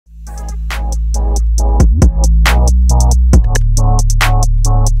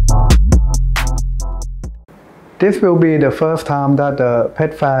This will be the first time that the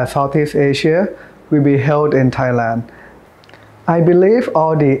Pet Fair Southeast Asia will be held in Thailand. I believe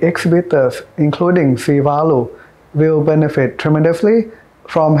all the exhibitors, including Sivalu, will benefit tremendously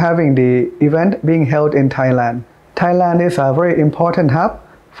from having the event being held in Thailand. Thailand is a very important hub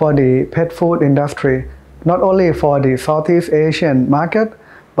for the pet food industry, not only for the Southeast Asian market,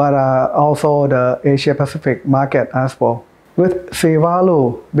 but also the Asia Pacific market as well. With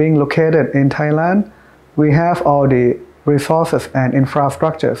Sivalu being located in Thailand, we have all the resources and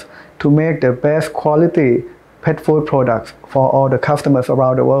infrastructures to make the best quality pet food products for all the customers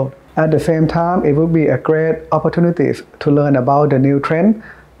around the world. At the same time, it will be a great opportunity to learn about the new trend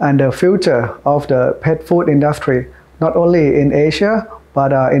and the future of the pet food industry, not only in Asia,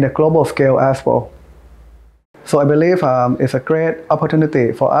 but in a global scale as well. So I believe it's a great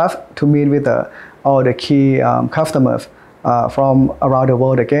opportunity for us to meet with all the key customers from around the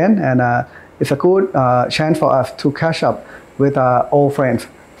world again, and it's a good chance for us to catch up with old friends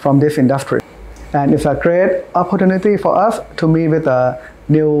from this industry. And it's a great opportunity for us to meet with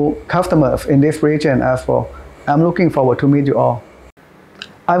new customers in this region as well. I'm looking forward to meet you all.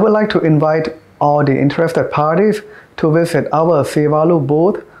 I would like to invite all the interested parties to visit our Sivalu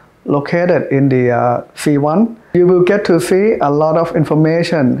booth located in the C1. You will get to see a lot of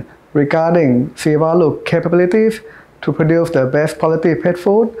information regarding Sivalu capabilities to produce the best quality pet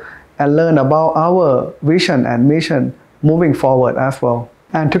food and learn about our vision and mission moving forward as well.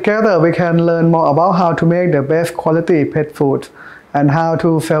 And together we can learn more about how to make the best quality pet food and how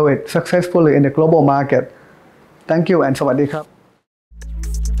to sell it successfully in the global market. Thank you and สวัสดีครับ